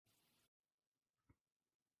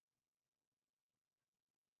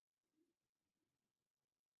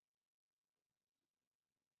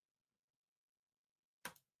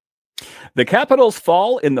The Capitals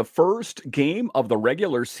fall in the first game of the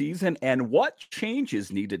regular season, and what changes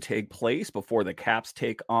need to take place before the Caps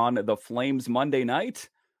take on the Flames Monday night?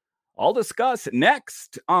 I'll discuss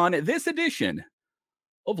next on this edition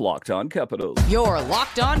of Locked On Capitals. Your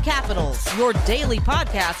Locked On Capitals, your daily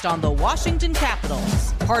podcast on the Washington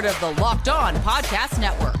Capitals, part of the Locked On Podcast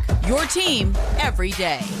Network, your team every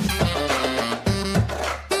day.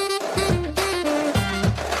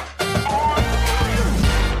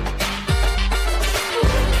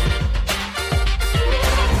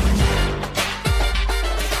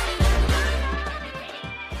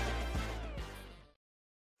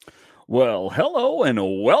 Well, hello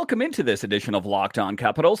and welcome into this edition of Locked On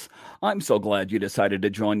Capitals. I'm so glad you decided to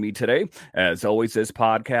join me today. As always, this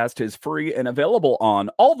podcast is free and available on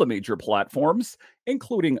all the major platforms,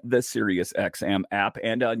 including the SiriusXM app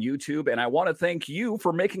and on YouTube. And I want to thank you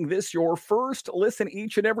for making this your first listen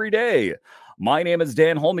each and every day. My name is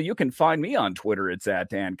Dan Holme. You can find me on Twitter. It's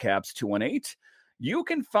at DanCaps218. You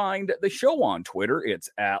can find the show on Twitter. It's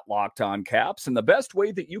at Locked On Caps. And the best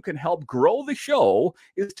way that you can help grow the show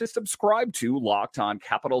is to subscribe to Locked On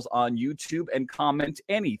Capitals on YouTube and comment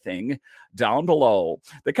anything down below.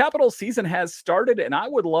 The Capitals season has started, and I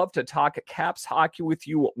would love to talk Caps hockey with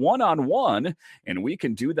you one-on-one, and we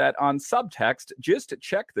can do that on subtext. Just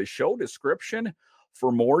check the show description for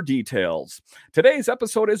more details. Today's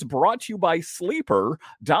episode is brought to you by Sleeper.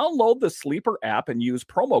 Download the Sleeper app and use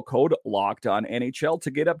promo code LOCKEDONNHL to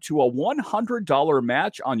get up to a $100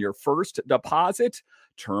 match on your first deposit.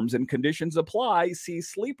 Terms and conditions apply. See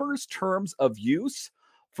Sleeper's terms of use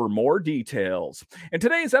for more details. In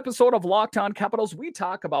today's episode of Locked On Capitals, we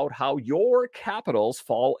talk about how your Capitals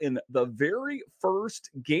fall in the very first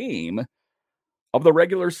game of the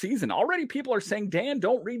regular season. Already people are saying, Dan,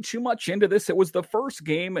 don't read too much into this. It was the first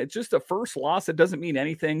game. It's just a first loss. It doesn't mean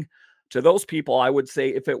anything. To those people, I would say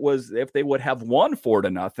if they would have won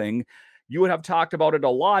 4-0, you would have talked about it a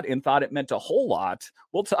lot and thought it meant a whole lot.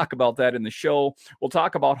 We'll talk about that in the show. We'll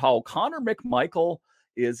talk about how Connor McMichael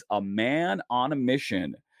is a man on a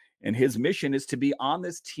mission. And his mission is to be on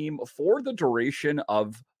this team for the duration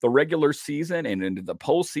of the regular season and into the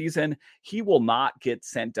postseason. He will not get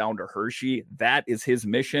sent down to Hershey. That is his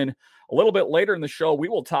mission. A little bit later in the show, we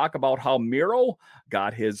will talk about how Miro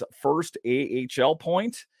got his first AHL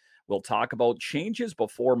point. We'll talk about changes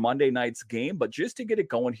before Monday night's game. But just to get it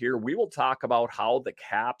going here, we will talk about how the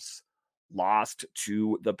Caps lost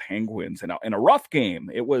to the Penguins in a rough game.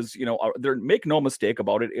 It was, make no mistake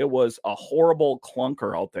about it. It was a horrible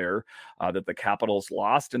clunker out there that the Capitals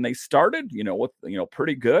lost, and they started, with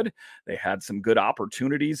pretty good. They had some good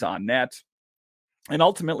opportunities on net, and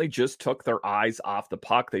ultimately just took their eyes off the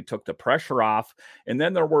puck. They took the pressure off, and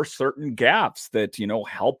then there were certain gaps that,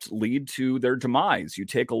 helped lead to their demise. You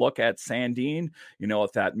take a look at Sandin,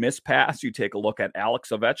 at that missed pass. You take a look at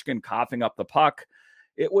Alex Ovechkin coughing up the puck.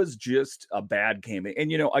 It was just a bad game.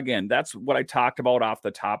 And, again, that's what I talked about off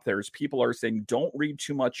the top there is people are saying, don't read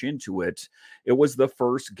too much into it. It was the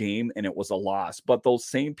first game and it was a loss. But those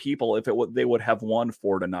same people, if they would have won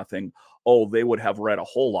 4-0, they would have read a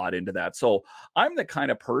whole lot into that. So I'm the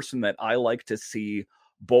kind of person that I like to see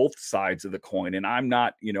both sides of the coin. And I'm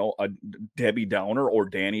not, a Debbie Downer or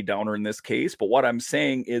Danny Downer in this case. But what I'm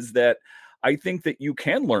saying is that I think that you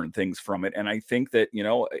can learn things from it. And I think that,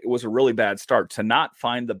 it was a really bad start to not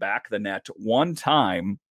find the back of the net one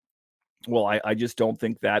time. Well, I just don't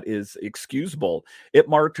think that is excusable. It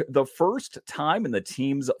marked the first time in the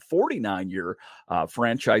team's 49-year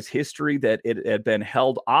franchise history that it had been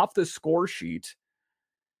held off the score sheet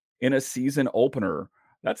in a season opener.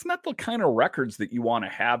 That's not the kind of records that you want to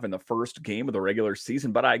have in the first game of the regular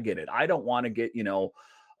season, but I get it. I don't want to get,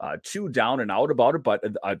 too down and out about it, but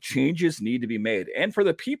changes need to be made. And for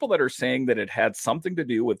the people that are saying that it had something to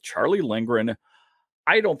do with Charlie Lindgren,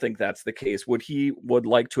 I don't think that's the case. Would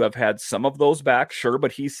like to have had some of those back? Sure,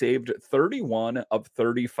 but he saved 31 of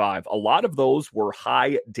 35. A lot of those were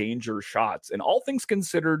high danger shots. And all things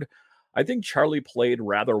considered, I think Charlie played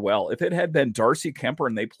rather well. If it had been Darcy Kemper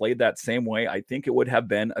and they played that same way, I think it would have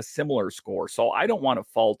been a similar score. So I don't want to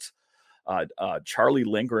fault Charlie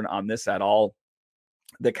Lindgren on this at all.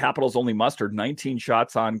 The Capitals only mustered 19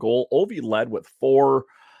 shots on goal. Ovi led with 4.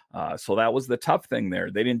 So that was the tough thing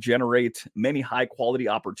there. They didn't generate many high-quality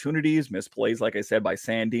opportunities. Misplays, like I said, by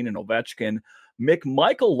Sandin and Ovechkin.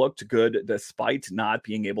 McMichael looked good despite not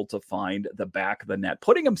being able to find the back of the net,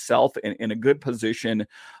 putting himself in a good position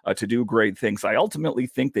to do great things. I ultimately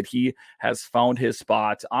think that he has found his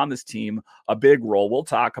spot on this team, a big role. We'll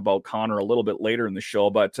talk about Connor a little bit later in the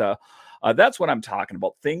show, but that's what I'm talking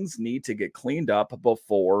about. Things need to get cleaned up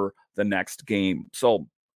before the next game. So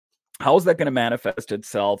How is that going to manifest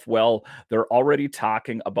itself? Well, they're already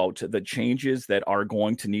talking about the changes that are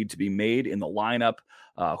going to need to be made in the lineup,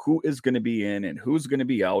 who is going to be in and who's going to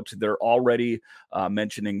be out. They're already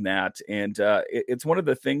mentioning that, and it's one of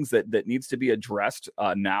the things that needs to be addressed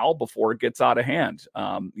now before it gets out of hand.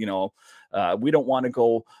 We don't want to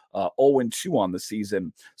go 0-2 on the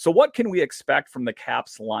season. So, what can we expect from the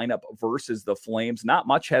Caps lineup versus the Flames? Not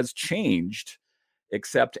much has changed,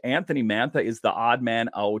 except Anthony Mantha is the odd man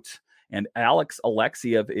out, and Alex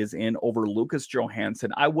Alexiev is in over Lucas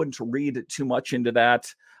Johansson. I wouldn't read too much into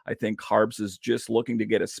that. I think Harbs is just looking to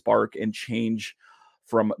get a spark and change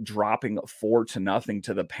from dropping 4-0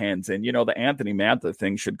 to the Pens. And, the Anthony Mantha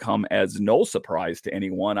thing should come as no surprise to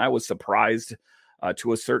anyone. I was surprised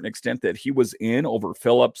to a certain extent that he was in over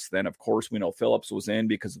Phillips. Then, of course, we know Phillips was in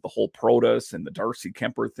because of the whole Protas and the Darcy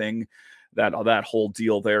Kemper thing, that whole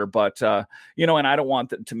deal there. But, and I don't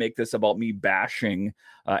want to make this about me bashing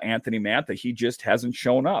Anthony Mantha. He just hasn't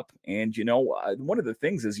shown up. And, one of the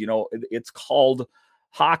things is, it's called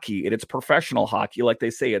hockey, and it's professional hockey. Like they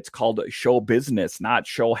say, it's called show business, not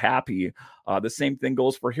show happy. The same thing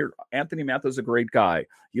goes for here. Anthony Mantha is a great guy.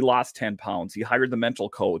 He lost 10 pounds. He hired the mental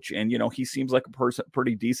coach, and, he seems like a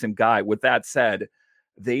pretty decent guy. With that said,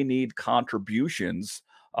 they need contributions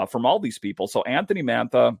from all these people. So Anthony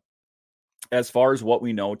Mantha, as far as what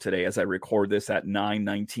we know today, as I record this at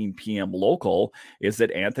 9:19 p.m. local, is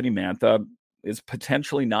that Anthony Mantha is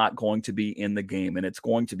potentially not going to be in the game, and it's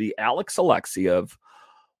going to be Alex Alexiev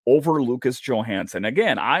over Lucas Johansson.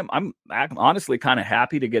 Again, I'm honestly kind of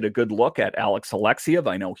happy to get a good look at Alex Alexiev.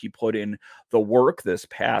 I know he put in the work this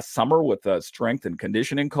past summer with a strength and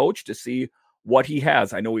conditioning coach to see what he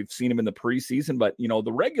has. I know we've seen him in the preseason, but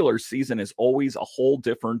the regular season is always a whole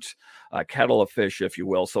different kettle of fish, if you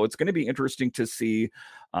will. So it's going to be interesting to see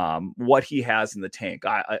what he has in the tank.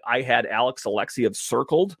 I had Alex Alexiev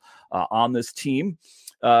circled on this team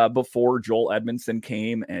before Joel Edmondson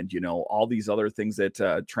came, and all these other things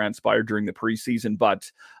that transpired during the preseason.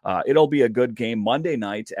 But it'll be a good game Monday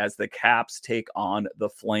night as the Caps take on the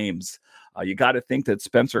Flames. You got to think that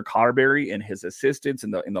Spencer Carberry and his assistants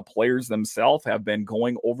and the players themselves have been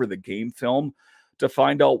going over the game film to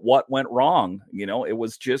find out what went wrong. It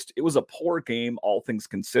was a poor game, all things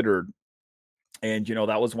considered. And,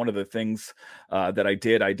 that was one of the things that I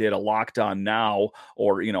did. I did a Locked On Now,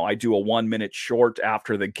 or, I do a 1 minute short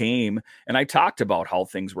after the game. And I talked about how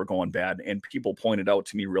things were going bad. And people pointed out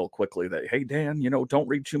to me real quickly that, hey, Dan, don't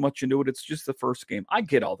read too much into it. It's just the first game. I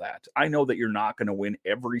get all that. I know that you're not going to win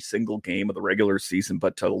every single game of the regular season,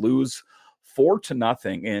 but to lose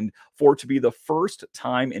 4-0 and for it to be the first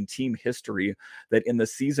time in team history that in the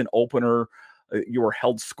season opener, you were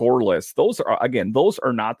held scoreless. Those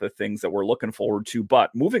are not the things that we're looking forward to. But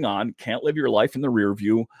moving on, can't live your life in the rear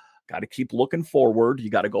view. Got to keep looking forward. You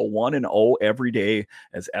got to go 1-0 every day,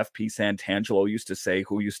 as FP Santangelo used to say,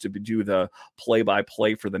 who used to do the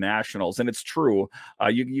play-by-play for the Nationals. And it's true.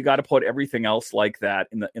 You got to put everything else like that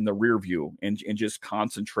in the rear view and just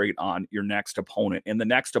concentrate on your next opponent. And the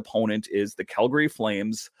next opponent is the Calgary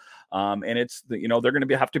Flames. And it's they're going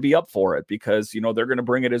to have to be up for it because they're going to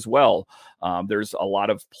bring it as well. There's a lot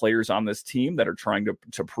of players on this team that are trying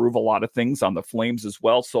to prove a lot of things on the Flames as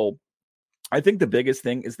well. So I think the biggest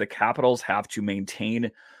thing is the Capitals have to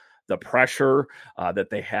maintain the pressure that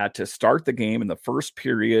they had to start the game in the first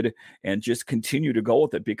period and just continue to go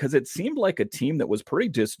with it, because it seemed like a team that was pretty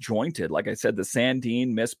disjointed. Like I said, the Sandin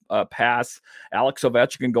miss pass, Alex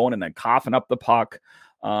Ovechkin going and then coughing up the puck.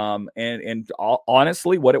 And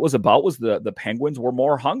honestly, what it was about was the Penguins were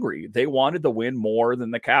more hungry. They wanted the win more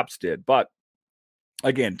than the Caps did. But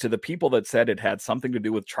again, to the people that said it had something to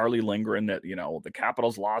do with Charlie Lindgren, that the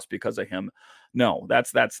Capitals lost because of him, no,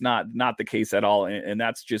 that's not the case at all. And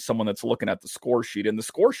that's just someone that's looking at the score sheet, and the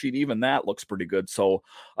score sheet, even that looks pretty good. So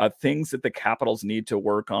things that the Capitals need to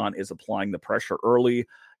work on is applying the pressure early.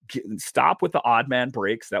 Stop with the odd man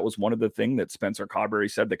breaks. That was one of the things that Spencer Carberry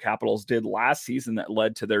said the Capitals did last season that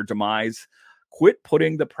led to their demise. Quit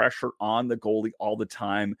putting the pressure on the goalie all the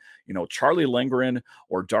time. Charlie Lindgren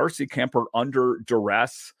or Darcy Kemper under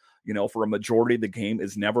duress, for a majority of the game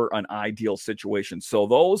is never an ideal situation. So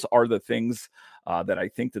those are the things that I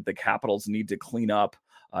think that the Capitals need to clean up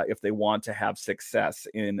if they want to have success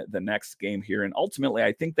in the next game here. And ultimately,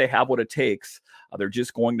 I think they have what it takes. They're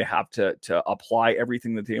just going to have to apply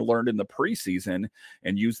everything that they learned in the preseason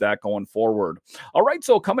and use that going forward. All right,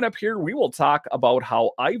 so coming up here, we will talk about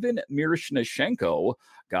how Ivan Miroshnichenko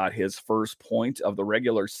got his first point of the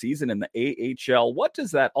regular season in the AHL. What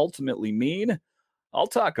does that ultimately mean? I'll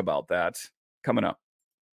talk about that coming up.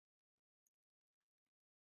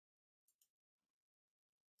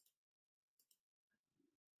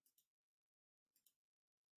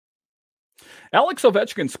 Alex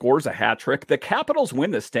Ovechkin scores a hat trick. The Capitals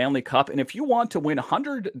win the Stanley Cup. And if you want to win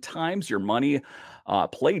 100 times your money,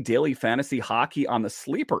 play daily fantasy hockey on the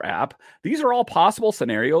Sleeper app. These are all possible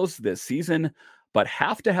scenarios this season, but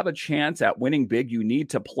have to have a chance at winning big. You need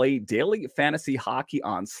to play daily fantasy hockey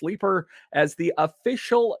on Sleeper as the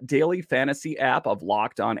official daily fantasy app of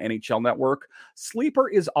Locked On NHL Network. Sleeper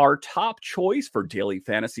is our top choice for daily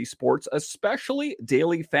fantasy sports, especially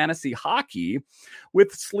daily fantasy hockey.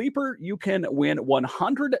 With Sleeper, you can win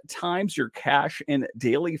 100 times your cash in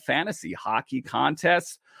daily fantasy hockey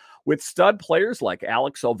contests. With stud players like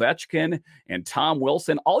Alex Ovechkin and Tom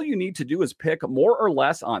Wilson, all you need to do is pick more or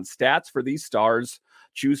less on stats for these stars.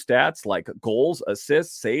 Choose stats like goals,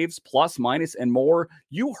 assists, saves, plus, minus, and more.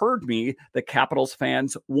 You heard me, the Capitals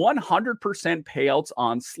fans, 100% payouts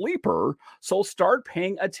on Sleeper. So start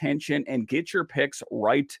paying attention and get your picks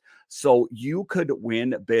right so you could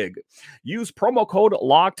win big. Use promo code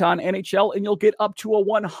LOCKEDONNHL and you'll get up to a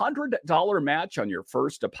 $100 match on your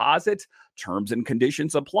first deposit. Terms and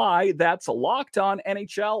conditions apply. That's Locked On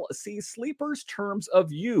NHL. See Sleeper's terms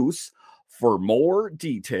of use for more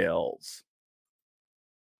details.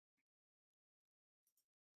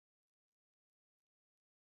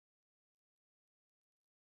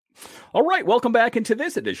 All right, welcome back into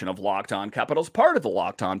this edition of Locked On Capitals, part of the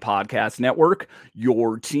Locked On Podcast Network,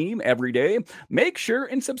 your team every day. Make sure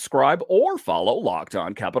and subscribe or follow Locked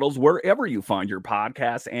On Capitals wherever you find your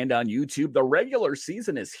podcasts and on YouTube. The regular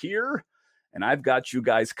season is here, and I've got you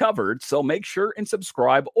guys covered, so make sure and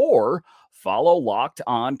subscribe or follow Locked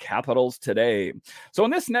On Capitals today. So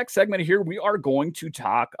in this next segment here, we are going to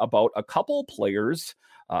talk about a couple players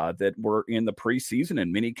that were in the preseason and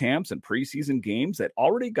mini camps and preseason games that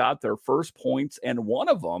already got their first points. And one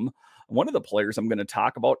of the players I'm going to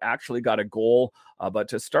talk about actually got a goal. But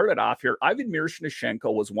to start it off here,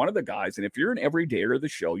 Miroshnichenko was one of the guys. And if you're an everydayer of the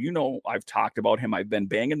show, you know I've talked about him. I've been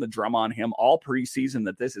banging the drum on him all preseason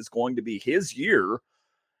that this is going to be his year.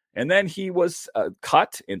 And then he was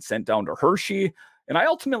cut and sent down to Hershey. And I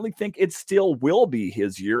ultimately think it still will be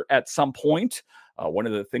his year at some point. One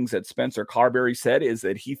of the things that Spencer Carberry said is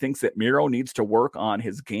that he thinks that Miro needs to work on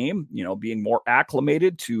his game, being more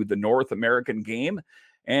acclimated to the North American game.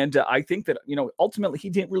 And I think that, ultimately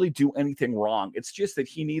he didn't really do anything wrong. It's just that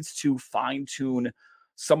he needs to fine tune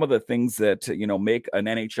some of the things that, make an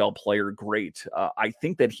NHL player great. I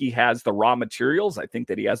think that he has the raw materials. I think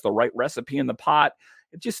that he has the right recipe in the pot.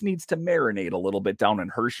 It just needs to marinate a little bit down in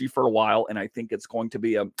Hershey for a while, and I think it's going to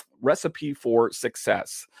be a recipe for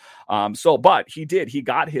success. But he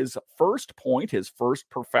got his first point, his first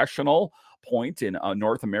professional point in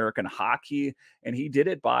North American hockey, and he did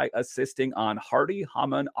it by assisting on Hardy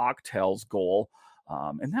Haman Ochtel's goal.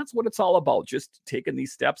 And that's what it's all about, just taking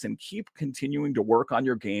these steps and keep continuing to work on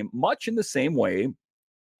your game, much in the same way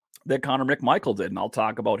that Connor McMichael did, and I'll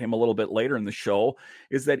talk about him a little bit later in the show,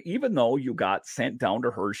 is that even though you got sent down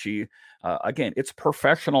to Hershey, again, it's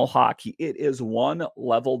professional hockey. It is one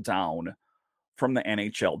level down from the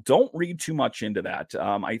NHL. Don't read too much into that.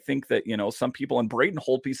 I think that, some people, and Braden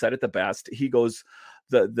Holtby said it the best, he goes,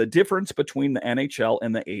 the difference between the NHL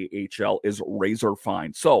and the AHL is razor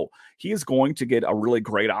fine. So he is going to get a really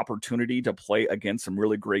great opportunity to play against some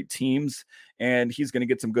really great teams, and he's going to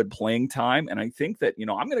get some good playing time. And I think that,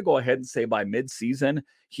 I'm going to go ahead and say by midseason,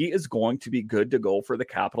 he is going to be good to go for the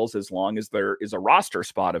Capitals as long as there is a roster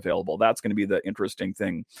spot available. That's going to be the interesting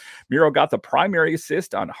thing. Miro got the primary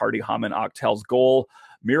assist on Hardy Haman Ochtel's goal.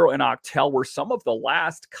 Miro and Ochtel were some of the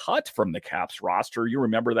last cut from the Caps roster. You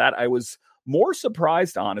remember that? I was more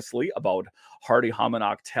surprised, honestly, about Hardy Haman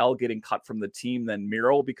Ochtel getting cut from the team than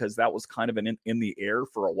Miro, because that was kind of in the air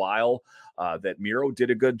for a while. That Miro did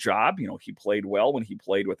a good job. He played well when he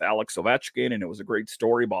played with Alex Ovechkin, and it was a great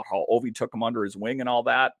story about how Ovi took him under his wing and all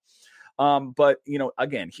that. But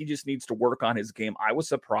again, he just needs to work on his game. I was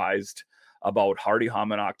surprised about Hardy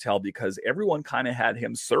Haman Ochtel because everyone kind of had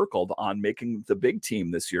him circled on making the big team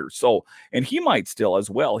this year. So, and he might still as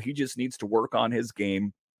well. He just needs to work on his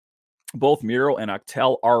game. Both Miro and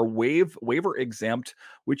Ochtel are waiver exempt,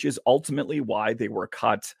 which is ultimately why they were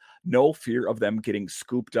cut. No fear of them getting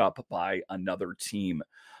scooped up by another team.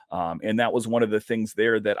 And that was one of the things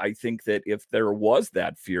there that I think that if there was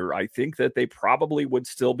that fear, I think that they probably would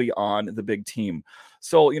still be on the big team.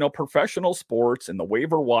 So, professional sports and the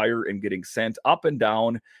waiver wire and getting sent up and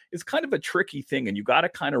down is kind of a tricky thing. And you got to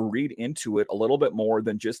kind of read into it a little bit more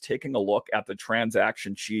than just taking a look at the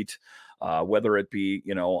transaction sheet, whether it be,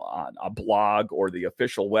 on a blog or the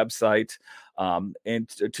official website, and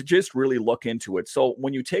to just really look into it. So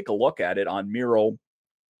when you take a look at it on Miro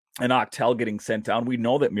and Ochtel getting sent down, we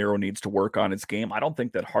know that Miro needs to work on his game. I don't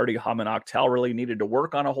think that Hardy Haman Ochtel really needed to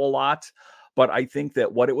work on a whole lot. But I think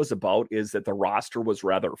that what it was about is that the roster was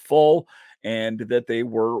rather full and that they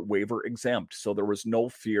were waiver exempt. So there was no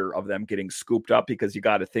fear of them getting scooped up, because you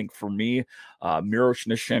got to think, for me,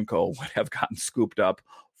 Miroshnichenko would have gotten scooped up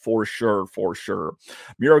for sure, for sure.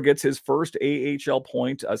 Miro gets his first AHL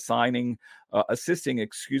point, assisting,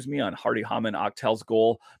 on Hardy Haman Octel's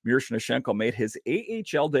goal. Miroshnichenko made his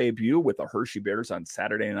AHL debut with the Hershey Bears on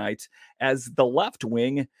Saturday night as the left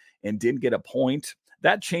wing and didn't get a point.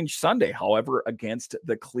 That changed Sunday, however, against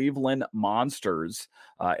the Cleveland Monsters,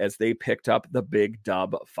 as they picked up the big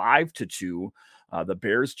dub 5-2. The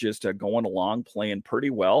Bears just going along, playing pretty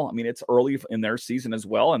well. I mean, it's early in their season as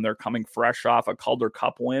well, and they're coming fresh off a Calder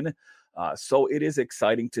Cup win. So it is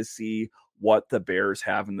exciting to see what the Bears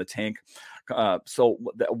have in the tank. So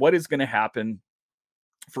what is going to happen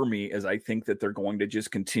for me is I think that they're going to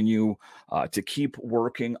just continue to keep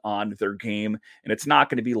working on their game, and it's not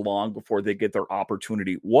going to be long before they get their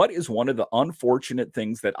opportunity. What is one of the unfortunate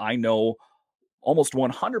things that I know almost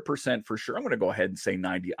 100% for sure? I'm going to go ahead and say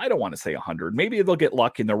 90. I don't want to say 100. Maybe they'll get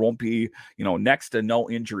lucky and there won't be, next to no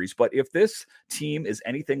injuries. But if this team is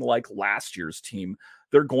anything like last year's team,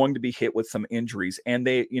 they're going to be hit with some injuries. And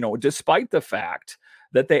they, despite the fact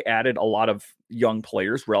that they added a lot of young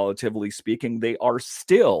players, relatively speaking, they are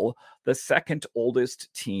still the second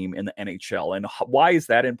oldest team in the NHL. And why is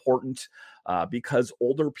that important? Because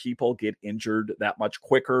older people get injured that much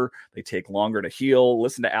quicker. They take longer to heal.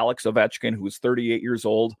 Listen to Alex Ovechkin, who's 38 years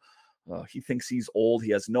old. He thinks he's old.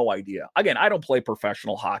 He has no idea. Again, I don't play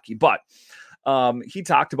professional hockey, but he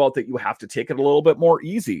talked about that you have to take it a little bit more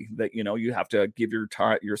easy, that, you have to give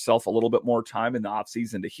yourself a little bit more time in the off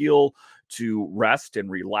season to heal, to rest and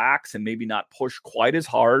relax, and maybe not push quite as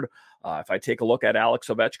hard. If I take a look at Alex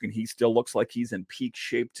Ovechkin, he still looks like he's in peak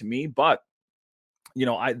shape to me, but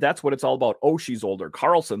that's what it's all about. Oshie's older,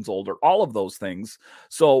 Carlson's older, all of those things.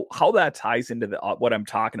 So how that ties into what I'm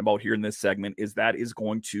talking about here in this segment is that is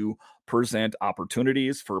going to present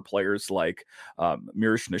opportunities for players like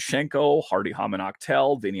Miroshnichenko, Hardy Haman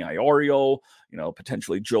Octel, Vinny Iorio,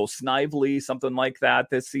 potentially Joe Snively, something like that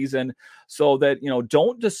this season. So that,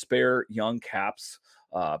 don't despair young Caps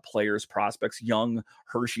players, prospects, young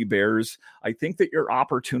Hershey Bears. I think that your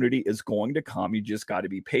opportunity is going to come. You just got to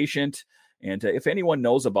be patient. And if anyone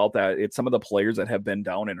knows about that, it's some of the players that have been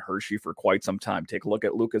down in Hershey for quite some time. Take a look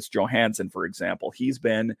at Lucas Johansson, for example. He's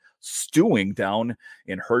been stewing down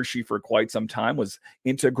in Hershey for quite some time, was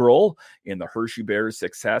integral in the Hershey Bears'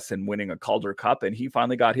 success in winning a Calder Cup, and he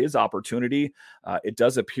finally got his opportunity. It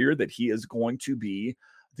does appear that he is going to be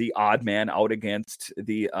the odd man out against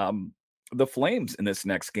the Flames in this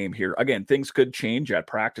next game here. Again, things could change at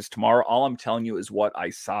practice tomorrow. All I'm telling you is what I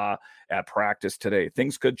saw at practice today.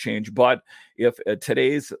 Things could change, but if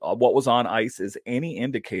today's what was on ice is any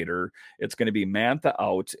indicator, it's going to be Mantha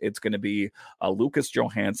out, it's going to be Lucas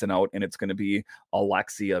Johansson out, and it's going to be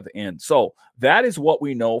Alexeyev in. So that is what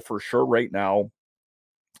we know for sure right now,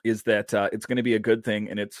 is that it's going to be a good thing.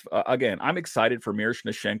 And it's, again, I'm excited for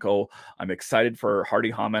Miroshnichenko. I'm excited for Hardy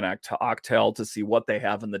Haman Octel to see what they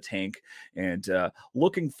have in the tank, and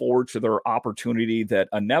looking forward to their opportunity that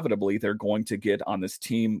inevitably they're going to get on this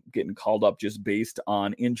team, getting called up just based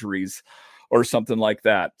on injuries or something like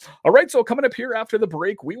that. All right, so coming up here after the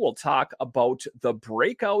break, we will talk about the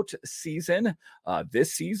breakout season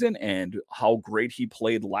this season and how great he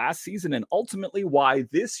played last season, and ultimately why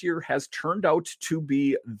this year has turned out to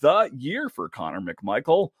be the year for Connor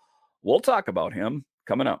McMichael. We'll talk about him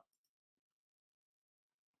coming up.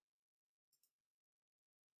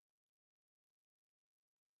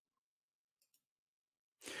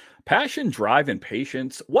 Passion, drive, and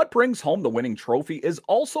patience, what brings home the winning trophy, is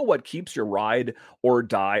also what keeps your ride or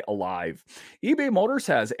die alive. eBay Motors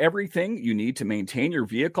has everything you need to maintain your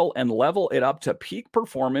vehicle and level it up to peak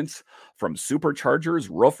performance, from superchargers,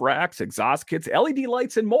 roof racks, exhaust kits, LED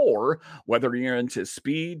lights, and more. Whether you're into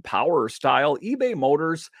speed, power, or style, eBay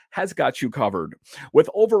Motors has got you covered. With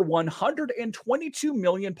over 122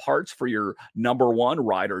 million parts for your number one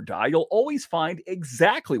ride or die, you'll always find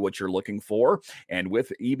exactly what you're looking for. And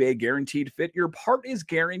with eBay Guaranteed Fit, your part is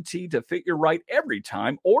guaranteed to fit your right every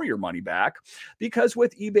time, or your money back. Because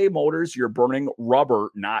with eBay Motors, you're burning rubber,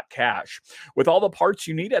 not cash. With all the parts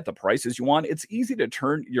you need at the prices you want, it's easy to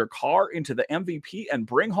turn your car into the MVP and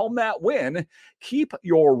bring home that win. Keep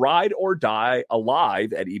your ride or die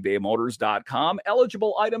alive at ebaymotors.com.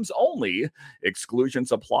 Eligible items only.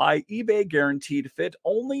 Exclusions apply. eBay Guaranteed Fit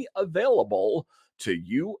only available to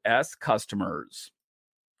U.S. customers.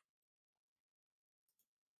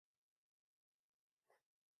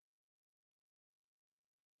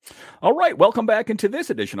 All right, welcome back into this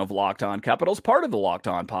edition of Locked On Capitals, part of the Locked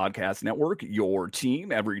On Podcast Network, your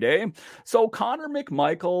team every day. So Connor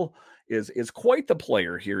McMichael is quite the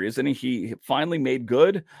player here, isn't he? He finally made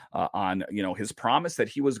good on his promise that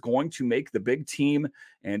he was going to make the big team,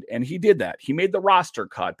 and he did that. He made the roster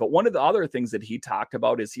cut. But one of the other things that he talked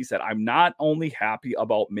about is he said, "I'm not only happy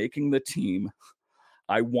about making the team,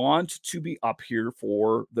 I want to be up here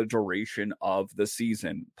for the duration of the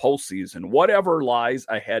season, postseason, whatever lies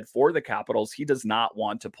ahead for the Capitals." He does not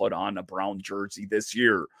want to put on a brown jersey this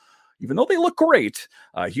year, even though they look great.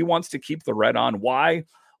 He wants to keep the red on. Why?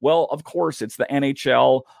 Well, of course, it's the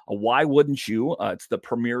NHL. Why wouldn't you? It's the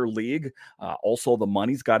Premier League. Also, the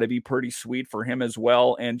money's got to be pretty sweet for him as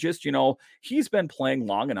well. And just, he's been playing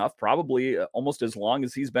long enough, probably almost as long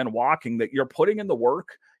as he's been walking, that you're putting in the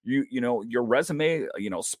work. Your resume,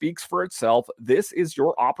 speaks for itself. This is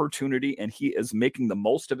your opportunity, and he is making the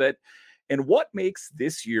most of it. And what makes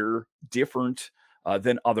this year different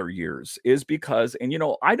than other years is because, and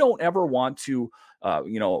I don't ever want to,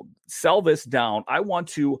 sell this down. I want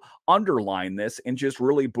to underline this and just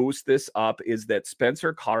really boost this up, is that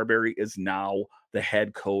Spencer Carberry is now the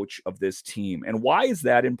head coach of this team. And why is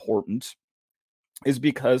that important? Is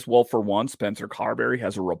because, well, for one, Spencer Carberry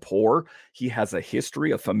has a rapport. He has a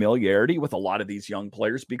history of familiarity with a lot of these young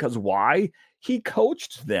players, because why? He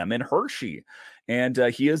coached them in Hershey. And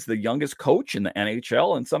he is the youngest coach in the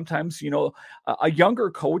NHL. And sometimes, a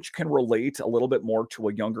younger coach can relate a little bit more to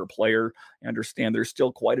a younger player. I understand there's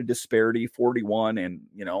still quite a disparity, 41. And,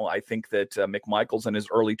 I think that McMichael's in his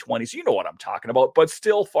early 20s. You know what I'm talking about, but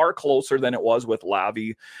still far closer than it was with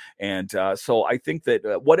Lavi. And so I think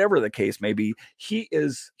that whatever the case may be,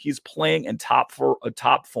 he's playing in top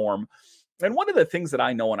form. And one of the things that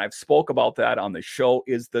I know, and I've spoke about that on the show,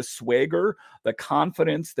 is the swagger, the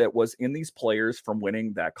confidence that was in these players from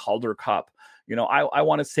winning that Calder Cup. I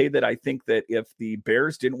want to say that I think that if the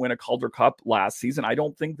Bears didn't win a Calder Cup last season, I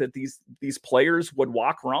don't think that these players would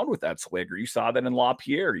walk around with that swagger. You saw that in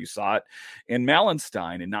LaPierre, you saw it in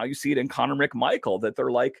Malenstein, and now you see it in Connor McMichael, that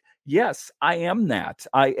they're like, yes, I am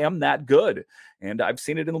that good. And I've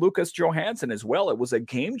seen it in Lucas Johansson as well. It was a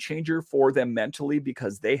game changer for them mentally,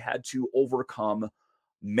 because they had to overcome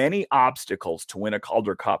many obstacles to win a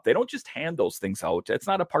Calder Cup. They don't just hand those things out. It's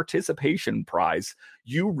not a participation prize.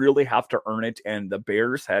 You really have to earn it. And the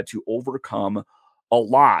Bears had to overcome a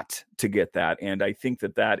lot to get that. And I think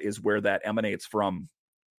that is where that emanates from.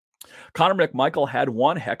 Connor McMichael had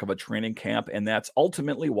one heck of a training camp, and that's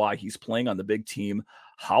ultimately why he's playing on the big team.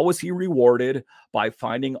 How was he rewarded? By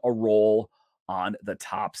finding a role on the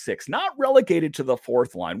top six, not relegated to the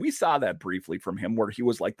fourth line. We saw that briefly from him, where he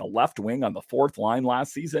was like the left wing on the fourth line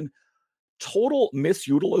last season. Total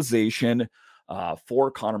misutilization for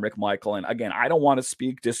Connor McMichael. And again, I don't want to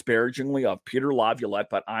speak disparagingly of Peter Laviolette,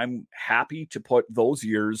 but I'm happy to put those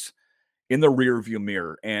years in the rearview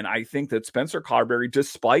mirror. And I think that Spencer Carberry,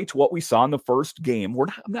 despite what we saw in the first game,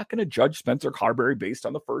 I'm not going to judge Spencer Carberry based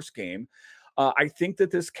on the first game. I think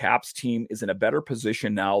that this Caps team is in a better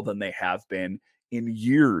position now than they have been in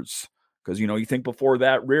years. Because, you think before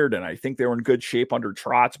that, Reardon, I think they were in good shape under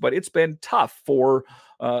Trotz, but it's been tough for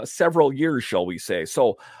several years, shall we say.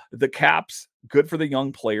 So the Caps, good for the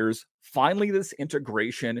young players. Finally, this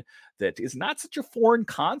integration that is not such a foreign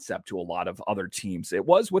concept to a lot of other teams. It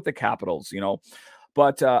was with the Capitals,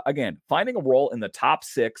 But again, finding a role in the top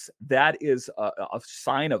six, that is a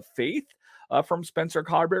sign of faith from Spencer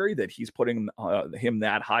Carberry, that he's putting him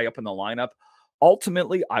that high up in the lineup.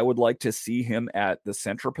 Ultimately, I would like to see him at the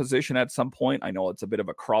center position at some point. I know it's a bit of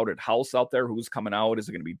a crowded house out there. Who's coming out? Is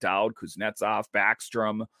it going to be Dowd, Kuznetsov,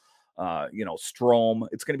 Backstrom, Strome?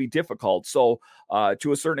 It's going to be difficult. So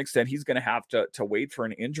to a certain extent, he's going to have to wait for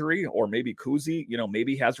an injury, or maybe Kuzi,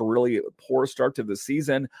 maybe has a really poor start to the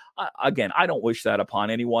season. Again, I don't wish that upon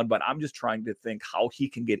anyone, but I'm just trying to think how he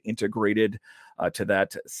can get integrated to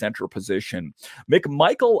that center position.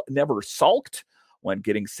 McMichael never sulked when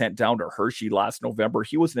getting sent down to Hershey last November.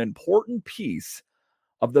 He was an important piece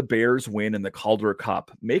of the Bears' win in the Calder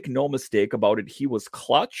Cup. Make no mistake about it, he was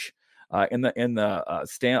clutch in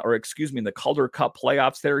the Calder Cup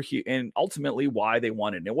playoffs there. And ultimately why they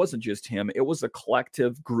won it. And it wasn't just him; it was a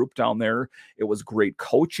collective group down there. It was great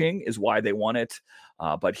coaching is why they won it.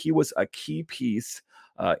 But he was a key piece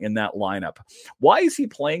in that lineup. Why is he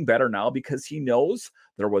playing better now? Because he knows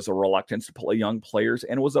there was a reluctance to play young players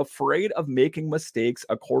and was afraid of making mistakes,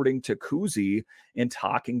 according to Kuzi in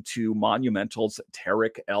talking to Monumental's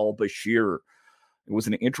Tarek El Bashir. It was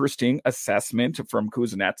an interesting assessment from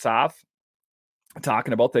Kuznetsov,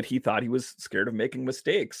 talking about that he thought he was scared of making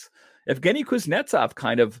mistakes. Evgeny Kuznetsov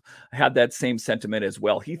kind of had that same sentiment as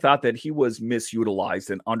well. He thought that he was misutilized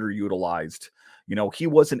and underutilized. He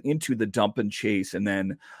wasn't into the dump and chase and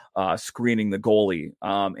then screening the goalie.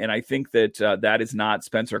 And I think that that is not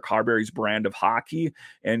Spencer Carberry's brand of hockey,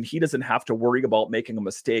 and he doesn't have to worry about making a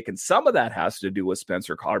mistake. And some of that has to do with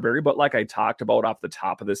Spencer Carberry. But like I talked about off the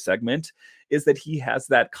top of this segment, is that he has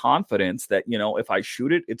that confidence that, if I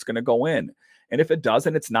shoot it, it's going to go in. And if it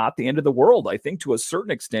doesn't, it's not the end of the world. I think to a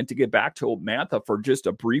certain extent, to get back to Mantha for just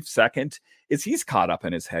a brief second, is he's caught up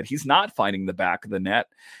in his head. He's not finding the back of the net.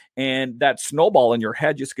 And that snowball in your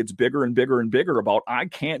head just gets bigger and bigger and bigger about, I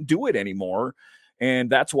can't do it anymore. And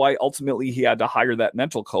that's why ultimately he had to hire that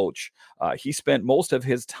mental coach. He spent most of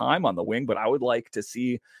his time on the wing, but I would like to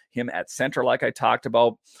see him at center like I talked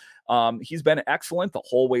about. He's been excellent the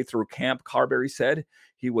whole way through camp, Carberry said.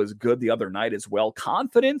 He was good the other night as well.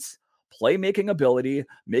 Confidence, playmaking ability,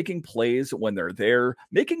 making plays when they're there,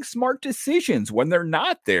 making smart decisions when they're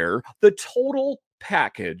not there, the total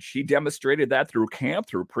package. He demonstrated that through camp,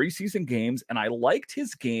 through preseason games, and I liked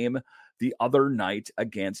his game the other night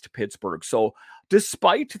against Pittsburgh. So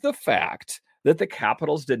despite the fact that the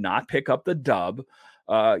Capitals did not pick up the dub,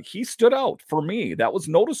 he stood out for me. That was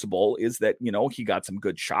noticeable, is that, he got some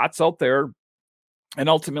good shots out there. And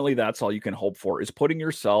ultimately, that's all you can hope for, is putting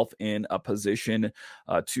yourself in a position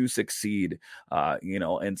to succeed.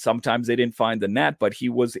 And sometimes they didn't find the net, but he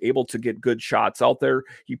was able to get good shots out there.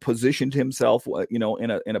 He positioned himself, in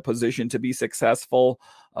a position to be successful.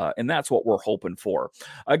 And that's what we're hoping for.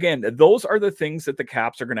 Again, those are the things that the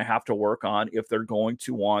Caps are going to have to work on if they're going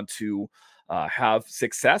to want to have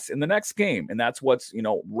success in the next game. And that's what's,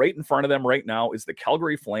 right in front of them right now is the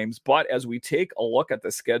Calgary Flames. But as we take a look at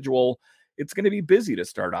the schedule, it's going to be busy to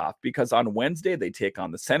start off, because on Wednesday they take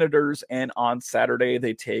on the Senators and on Saturday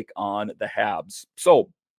they take on the Habs. So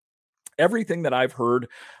everything that I've heard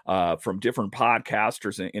from different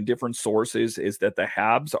podcasters and different sources is that the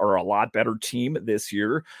Habs are a lot better team this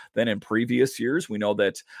year than in previous years. We know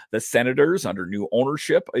that the Senators, under new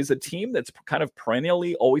ownership, is a team that's kind of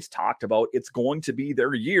perennially always talked about. It's going to be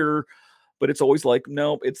their year, but it's always like,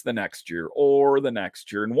 nope, it's the next year or the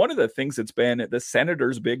next year. And one of the things that's been the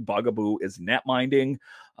Senators' big bugaboo is net minding.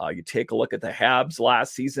 You take a look at the Habs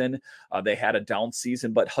last season. They had a down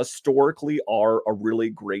season, but historically are a really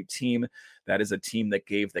great team. That is a team that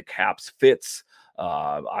gave the Caps fits.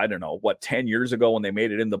 10 years ago when they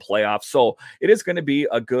made it in the playoffs. So it is going to be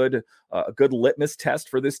a good litmus test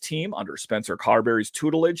for this team under Spencer Carberry's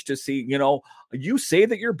tutelage to see, you say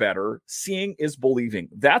that you're better, seeing is believing.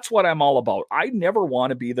 That's what I'm all about. I never want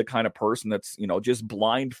to be the kind of person that's, just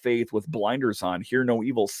blind faith with blinders on, hear no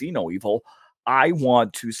evil, see no evil. I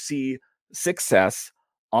want to see success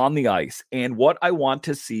on the ice. And what I want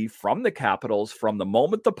to see from the Capitals from the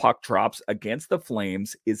moment the puck drops against the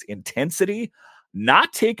Flames is intensity,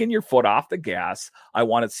 not taking your foot off the gas. I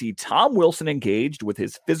want to see Tom Wilson engaged with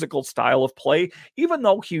his physical style of play, even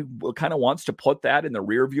though he kind of wants to put that in the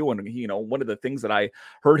rear view. And, one of the things that I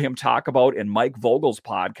heard him talk about in Mike Vogel's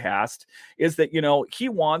podcast is that, he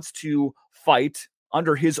wants to fight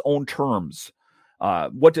under his own terms.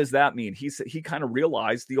 What does that mean? He kind of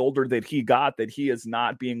realized the older that he got that he is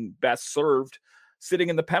not being best served sitting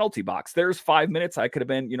in the penalty box. There's 5 minutes I could have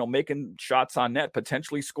been, making shots on net,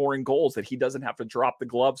 potentially scoring goals that he doesn't have to drop the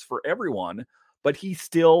gloves for everyone, but he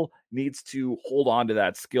still needs to hold on to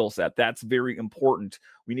that skill set. That's very important.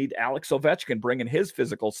 We need Alex Ovechkin bringing his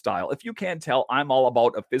physical style. If you can't tell, I'm all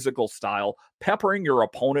about a physical style, peppering your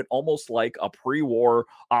opponent almost like a pre-war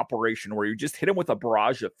operation where you just hit him with a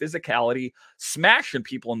barrage of physicality, smashing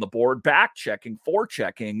people on the board, back checking,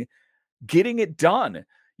 forechecking, getting it done.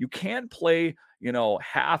 You can't play,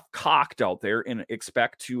 half cocked out there and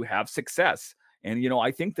expect to have success. And, I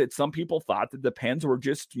think that some people thought that the Pens were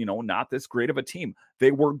just, not this great of a team. They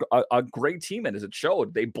were a great team. And as it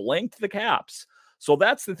showed, they blanked the Caps. So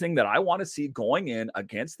that's the thing that I want to see going in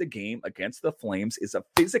against the game, against the Flames, is a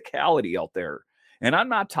physicality out there. And I'm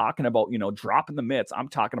not talking about, dropping the mitts. I'm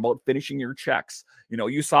talking about finishing your checks.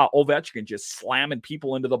 You saw Ovechkin just slamming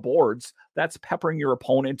people into the boards. That's peppering your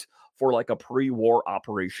opponent for like a pre-war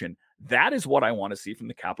operation. That is what I want to see from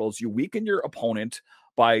the Capitals. You weaken your opponent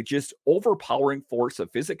by just overpowering force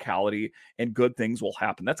of physicality, and good things will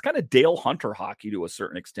happen. That's kind of Dale Hunter hockey to a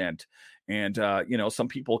certain extent. And, some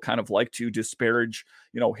people kind of like to disparage,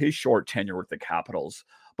 his short tenure with the Capitals.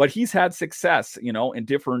 But he's had success, in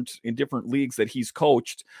different leagues that he's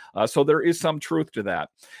coached. So there is some truth to that.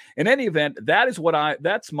 In any event,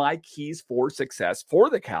 that's my keys for success for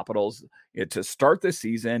the Capitals, to start the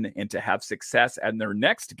season and to have success in their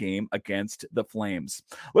next game against the Flames.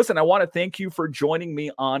 Listen, I want to thank you for joining me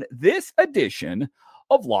on this edition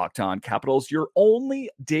of Locked On Capitals, your only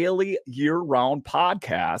daily year-round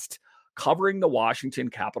podcast covering the Washington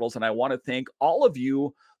Capitals. And I want to thank all of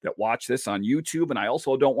you that watch this on YouTube. And I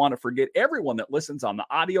also don't want to forget everyone that listens on the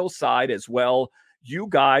audio side as well. You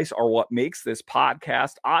guys are what makes this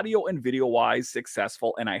podcast audio and video wise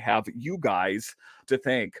successful. And I have you guys to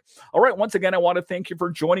thank. All right. Once again, I want to thank you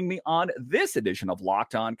for joining me on this edition of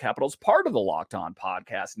Locked On Capitals, part of the Locked On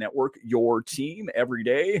Podcast Network, your team every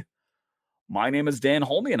day. My name is Dan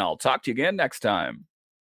Holme, and I'll talk to you again next time.